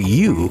learn how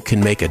you can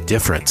make a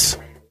difference.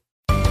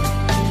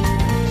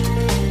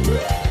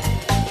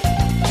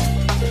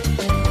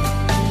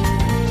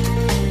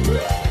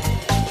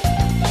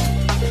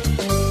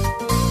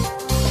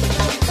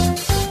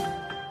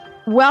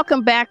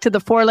 Welcome back to the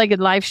Four-Legged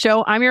Life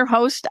Show. I'm your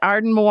host,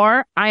 Arden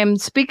Moore. I am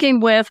speaking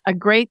with a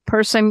great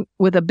person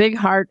with a big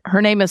heart.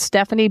 Her name is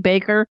Stephanie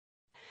Baker.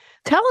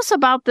 Tell us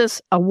about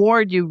this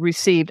award you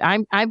received.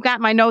 I've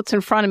got my notes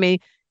in front of me.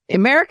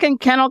 American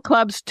Kennel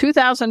Club's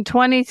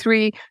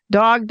 2023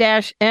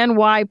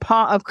 Dog-NY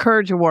Paw of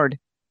Courage Award.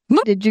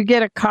 Did you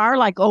get a car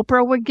like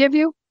Oprah would give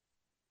you?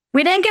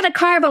 We didn't get a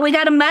car, but we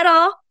got a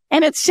medal.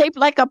 And it's shaped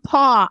like a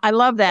paw. I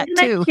love that,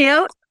 Isn't too. that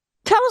cute?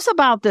 Tell us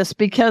about this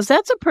because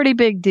that's a pretty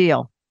big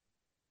deal.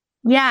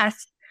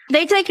 Yes.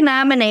 They take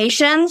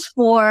nominations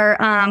for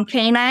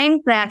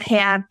canines that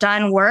have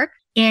done work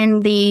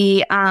in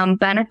the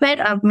benefit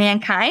of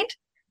mankind.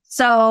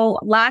 So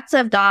lots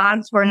of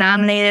dogs were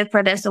nominated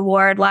for this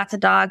award. Lots of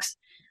dogs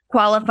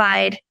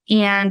qualified,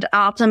 and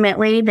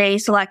ultimately they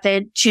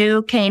selected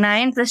 2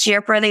 canines this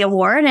year for the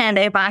award, and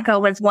Ivanka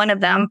was one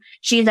of them.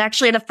 She's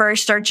actually the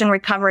first search and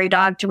recovery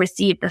dog to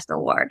receive this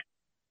award.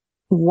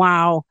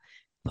 Wow.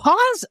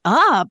 Pause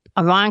up,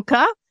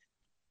 Ivanka.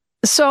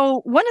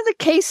 So one of the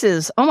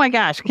cases, oh my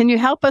gosh, can you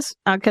help us?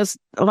 Because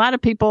a lot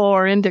of people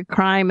are into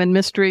crime and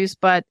mysteries,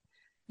 but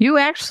you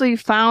actually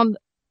found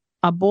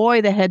a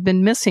boy that had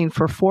been missing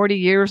for 40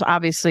 years.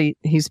 Obviously,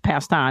 he's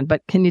passed on,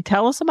 but can you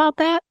tell us about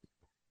that?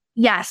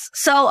 Yes.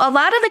 So a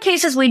lot of the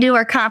cases we do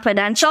are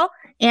confidential,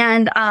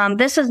 and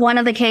this is one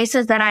of the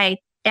cases that I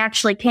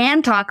actually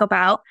can talk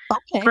about.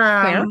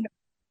 Okay.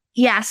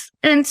 Yes.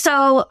 And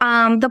so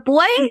the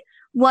boy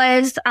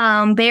was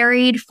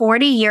buried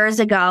 40 years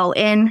ago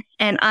in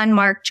an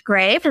unmarked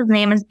grave. His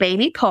name is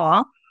Baby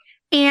Paul.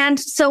 And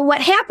so what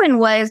happened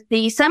was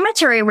the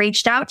cemetery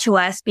reached out to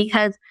us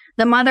because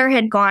the mother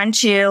had gone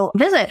to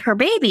visit her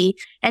baby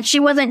and she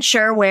wasn't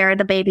sure where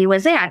the baby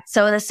was at.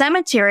 So the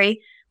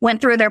cemetery went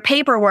through their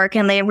paperwork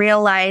and they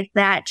realized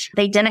that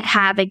they didn't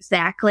have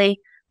exactly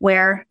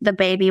where the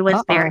baby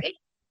was buried.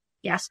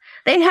 Yes.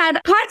 They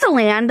had plots of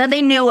land that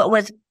they knew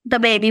the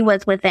baby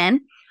was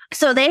within.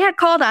 So they had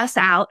called us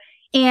out,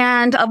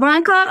 and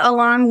Ivanka,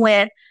 along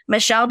with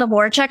Michelle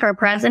Dvorak, our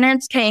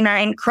president's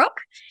canine crook,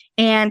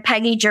 and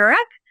Peggy Jurek,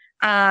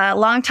 a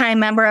longtime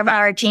member of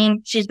our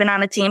team. She's been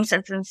on the team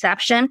since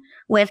inception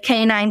with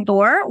Canine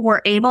Thor,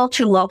 were able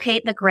to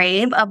locate the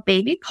grave of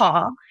Baby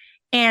Paul.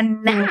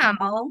 And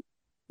now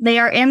they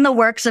are in the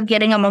works of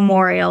getting a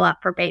memorial up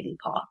for Baby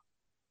Paul.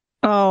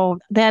 Oh,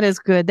 that is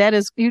good.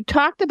 You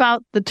talked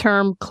about the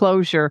term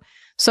closure.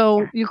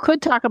 So you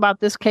could talk about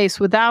this case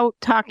without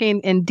talking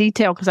in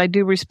detail, because I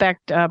do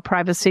respect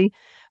privacy.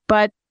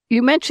 But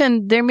you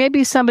mentioned there may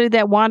be somebody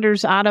that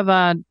wanders out of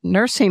a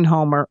nursing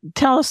home, or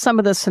tell us some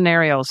of the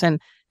scenarios and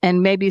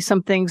maybe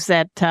some things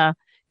that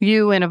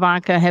you and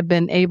Ivanka have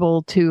been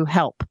able to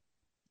help.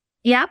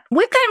 Yep.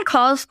 We've gotten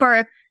calls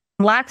for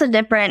lots of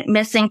different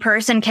missing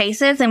person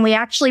cases, and we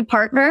actually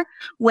partner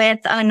with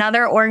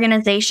another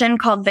organization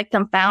called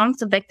Victim Found.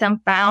 So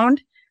Victim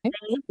Found, they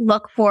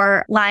look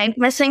for live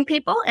missing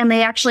people, and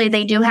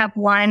they do have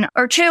 1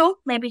 or 2,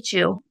 maybe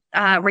 2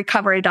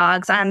 recovery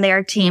dogs on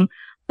their team.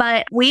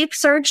 But we've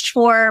searched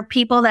for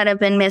people that have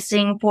been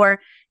missing for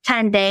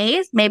 10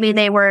 days. Maybe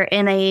they were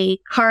in a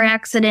car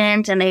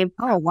accident and they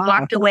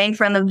walked away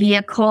from the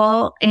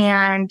vehicle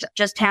and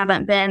just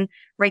haven't been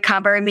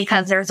recovered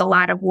because there's a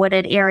lot of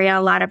wooded area,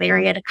 a lot of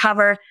area to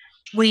cover.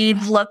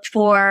 We've looked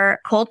for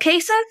cold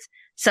cases.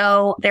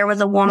 So there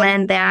was a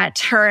woman that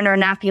her and her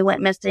nephew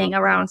went missing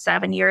around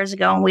 7 years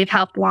ago, and we've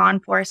helped law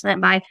enforcement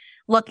by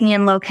looking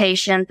in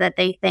locations that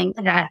they think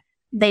that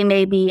they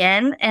may be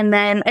in. And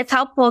then it's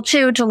helpful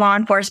too to law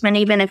enforcement,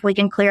 even if we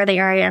can clear the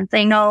area and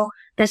say, no,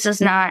 this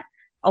is not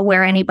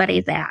where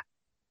anybody's at.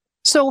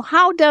 So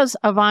how does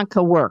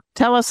Ivanka work?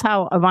 Tell us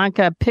how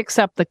Ivanka picks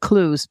up the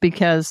clues,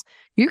 because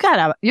you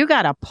got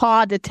a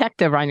paw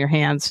detective on your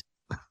hands.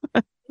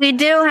 We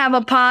do have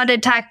a paw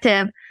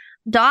detective.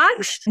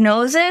 Dogs'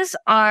 noses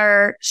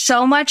are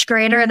so much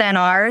greater than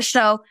ours.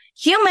 So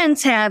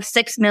humans have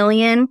 6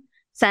 million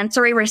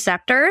sensory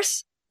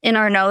receptors in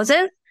our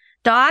noses.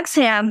 Dogs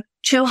have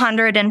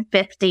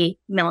 250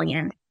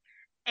 million.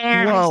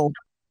 And whoa.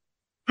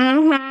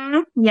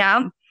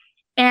 Yeah.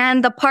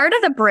 And the part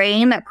of the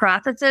brain that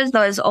processes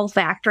those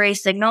olfactory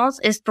signals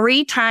is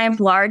 3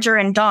 times larger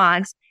in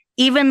dogs,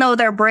 even though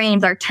their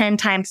brains are 10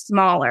 times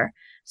smaller.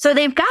 So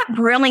they've got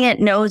brilliant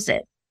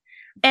noses.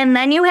 And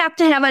then you have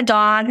to have a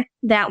dog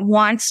that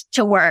wants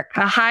to work,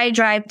 a high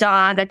drive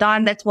dog, a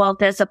dog that's well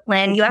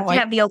disciplined. You have to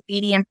have the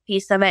obedience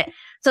piece of it.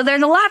 So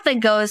there's a lot that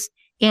goes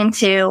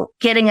into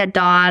getting a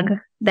dog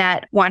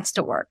that wants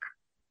to work.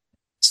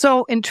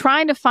 So in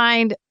trying to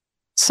find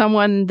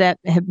someone that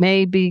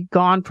may be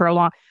gone for a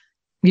long,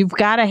 you've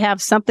got to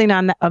have something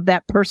of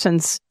that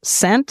person's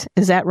scent.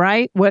 Is that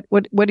right? What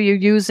are you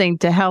using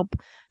to help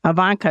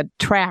Ivanka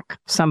track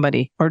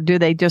somebody? Or do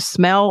they just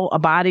smell a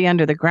body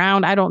under the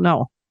ground? I don't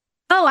know.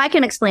 Oh, I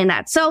can explain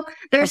that. So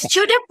there's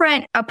 2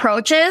 different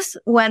approaches,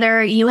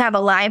 whether you have a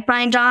live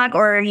find dog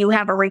or you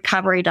have a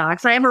recovery dog.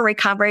 So I have a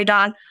recovery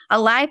dog.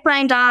 A live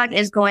find dog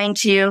is going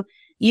to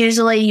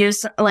usually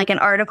use like an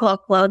article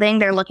of clothing.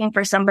 They're looking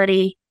for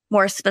somebody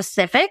more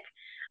specific.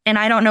 And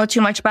I don't know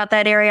too much about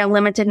that area,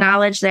 limited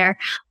knowledge there.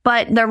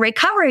 But the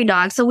recovery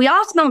dog, so we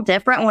all smell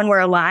different when we're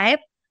alive,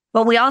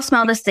 but we all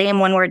smell the same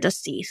when we're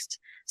deceased.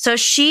 So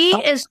she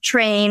is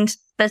trained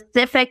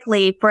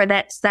specifically for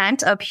that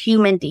scent of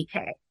human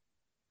decay.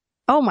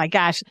 Oh my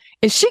gosh.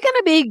 Is she going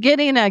to be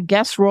getting a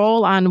guest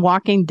role on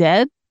Walking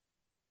Dead?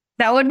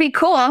 That would be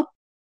cool.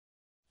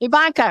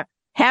 Ivanka,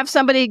 have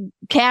somebody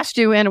cast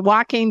you in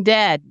Walking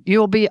Dead.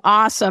 You'll be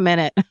awesome in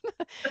it.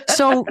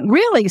 So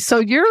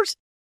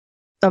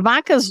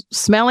Ivanka's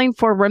smelling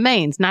for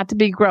remains, not to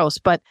be gross,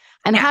 but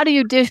how do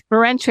you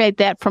differentiate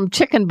that from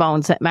chicken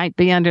bones that might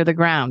be under the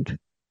ground?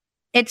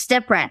 It's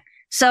different.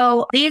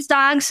 So these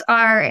dogs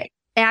are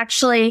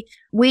actually,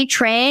 we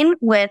train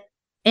with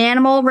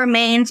animal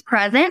remains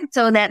present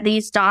so that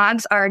these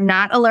dogs are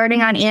not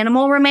alerting on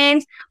animal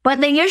remains, but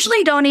they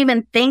usually don't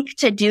even think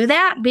to do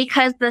that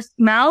because the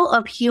smell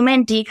of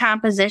human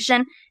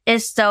decomposition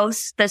is so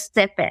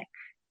specific.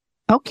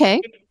 Okay.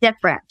 It's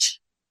different.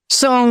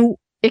 So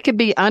it could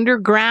be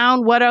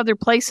underground. What other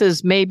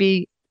places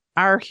maybe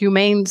are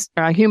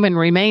human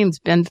remains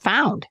been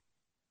found?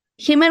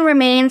 Human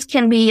remains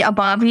can be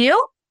above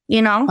you,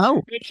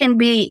 Oh. It can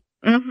be,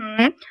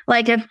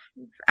 like if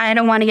I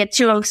don't want to get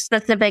too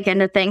specific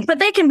into things, but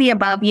they can be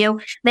above you.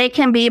 They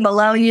can be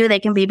below you. They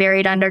can be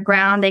buried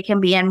underground. They can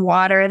be in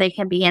water. They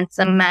can be in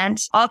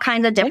cement, all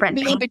kinds of different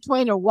things. They can be in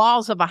between the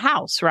walls of a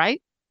house, right?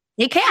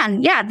 They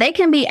can. Yeah, they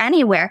can be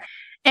anywhere.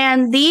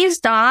 And these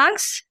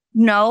dogs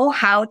know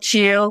how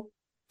to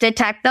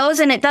detect those.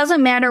 And it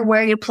doesn't matter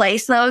where you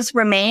place those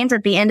remains.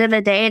 At the end of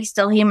the day, it's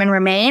still human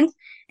remains.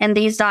 And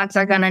these dogs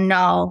are going to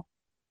know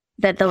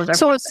that those are.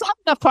 So if some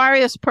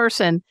nefarious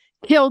person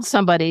killed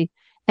somebody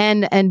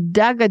and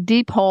dug a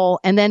deep hole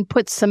and then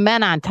put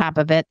cement on top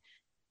of it,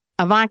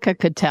 Ivanka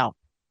could tell.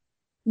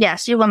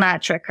 Yes, you will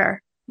not trick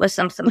her with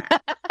some cement.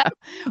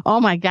 Oh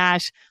my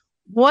gosh.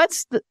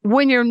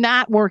 When you're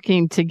not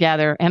working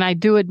together, and I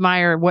do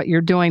admire what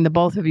you're doing, the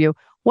both of you,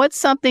 what's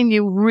something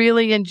you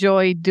really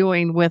enjoy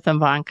doing with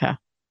Ivanka?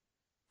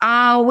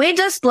 We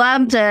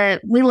love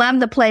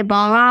to play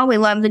ball. We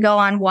love to go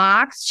on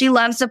walks. She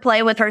loves to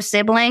play with her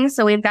siblings.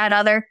 So we've got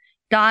other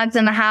dogs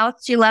in the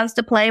house she loves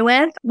to play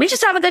with. We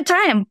just have a good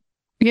time.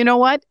 You know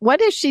what? What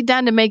has she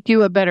done to make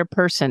you a better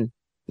person,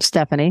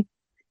 Stephanie?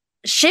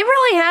 She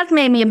really has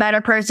made me a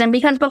better person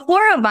because before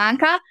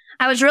Ivanka,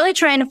 I was really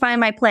trying to find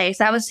my place.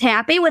 I was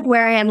happy with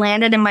where I had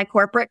landed in my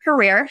corporate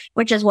career,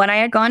 which is what I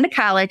had gone to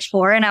college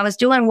for, and I was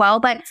doing well,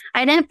 but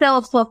I didn't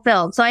feel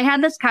fulfilled. So I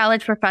had this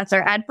college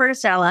professor, Ed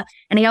Furcella,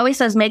 and he always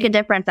says, make a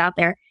difference out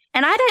there.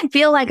 And I didn't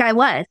feel like I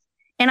was.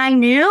 And I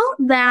knew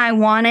that I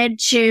wanted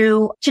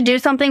to do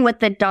something with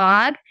the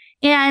dog.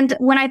 And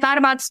when I thought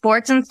about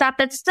sports and stuff,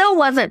 that still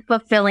wasn't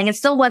fulfilling. It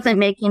still wasn't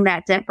making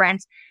that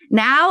difference.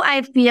 Now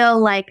I feel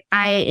like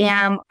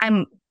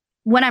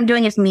what I'm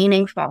doing is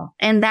meaningful.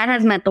 And that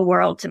has meant the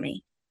world to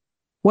me.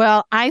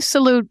 Well, I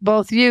salute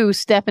both you,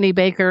 Stephanie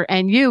Baker,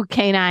 and you,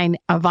 Canine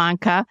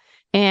Ivanka.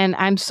 And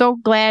I'm so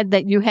glad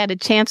that you had a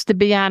chance to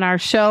be on our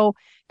show.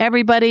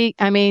 Everybody,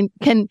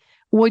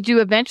 would you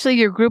eventually,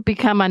 your group,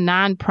 become a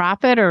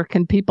nonprofit, or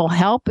can people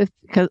help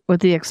with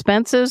the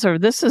expenses? Or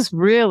this is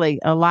really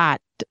a lot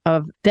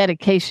of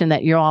dedication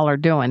that you all are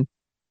doing.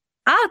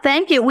 Oh,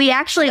 thank you. We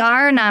actually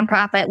are a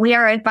nonprofit. We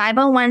are a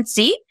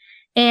 501c.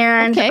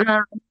 And okay.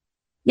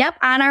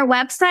 On our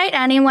website,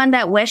 anyone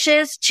that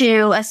wishes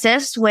to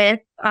assist with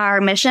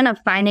our mission of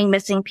finding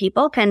missing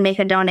people can make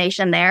a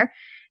donation there.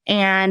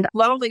 And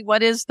slowly,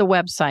 what is the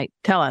website?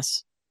 Tell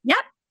us. Yep.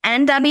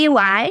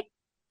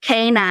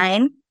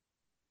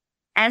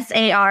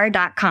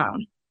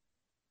 NWYK9SAR.com.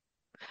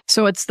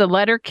 So it's the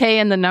letter K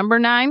and the number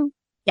 9?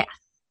 Yes.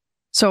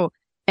 So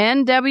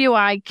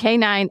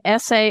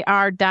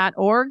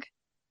NWYK9SAR.org?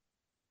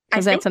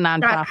 Because that's a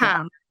nonprofit.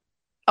 .com.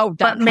 Oh,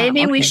 but .com.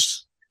 maybe okay.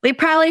 we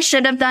probably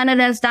should have done it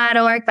as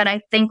 .org, but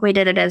I think we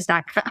did it as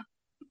 .com.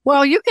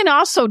 Well, you can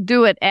also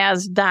do it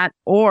as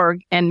 .org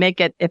and make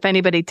it, if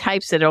anybody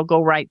types it, it'll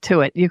go right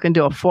to it. You can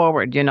do a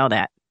forward, you know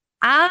that.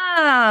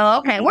 Oh,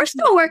 okay. We're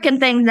still working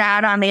things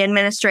out on the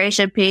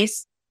administration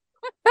piece.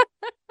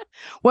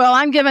 Well,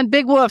 I'm giving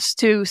big woofs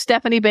to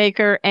Stephanie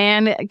Baker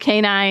and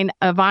Canine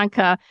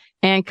Ivanka,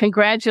 and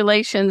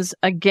congratulations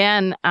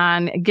again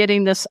on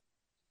getting this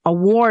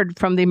award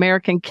from the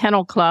American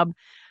Kennel Club.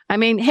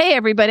 Hey,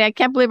 everybody, I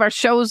can't believe our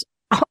show's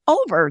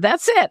over.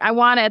 That's it. I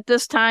want at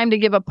this time to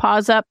give a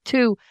pause up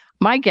to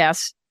my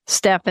guests,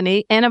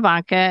 Stephanie and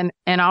Ivanka.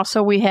 And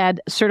also we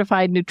had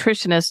certified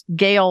nutritionist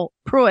Gayle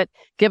Pruitt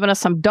giving us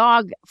some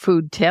dog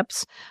food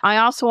tips. I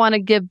also want to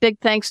give big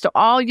thanks to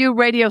all you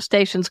radio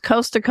stations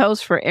coast to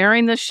coast for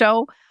airing this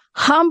show.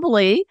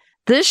 Humbly,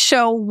 this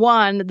show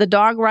won the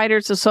Dog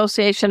Writers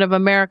Association of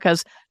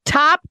America's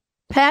Top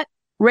Pet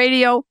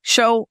Radio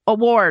Show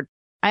Award.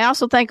 I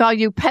also thank all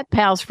you pet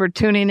pals for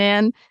tuning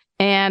in.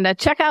 And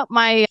check out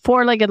my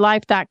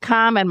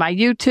fourleggedlife.com and my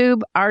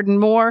YouTube, Arden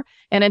Moore.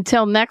 And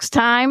until next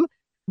time,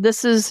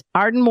 this is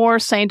Arden Moore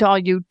saying to all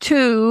you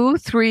 2,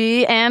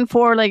 3, and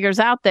 4-leggers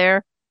out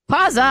there,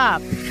 pause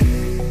up.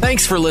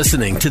 Thanks for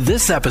listening to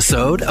this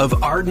episode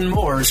of Arden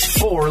Moore's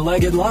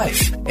Four-Legged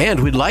Life.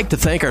 And we'd like to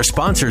thank our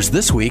sponsors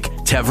this week,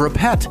 Tevra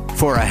Pet,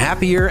 for a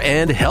happier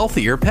and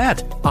healthier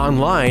pet.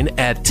 Online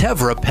at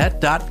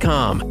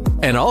tevrapet.com.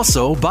 And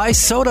also by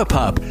Soda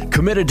Pup,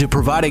 committed to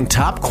providing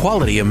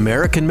top-quality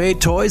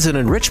American-made toys and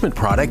enrichment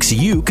products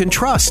you can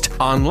trust.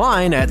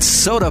 Online at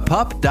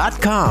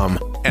sodapup.com.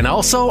 And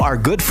also our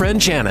good friend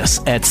Janice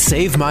at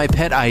Save My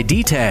Pet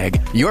ID Tag.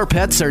 Your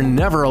pets are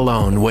never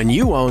alone when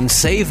you own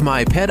Save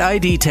My Pet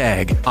ID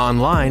Tag.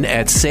 Online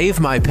at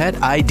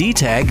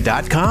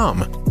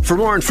SaveMyPetIDTag.com. For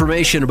more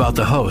information about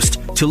the host,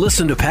 to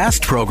listen to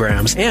past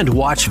programs, and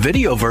watch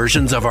video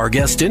versions of our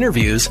guest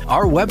interviews,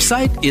 our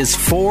website is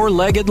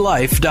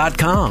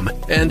fourleggedlife.com.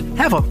 And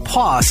have a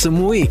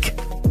pawsome week.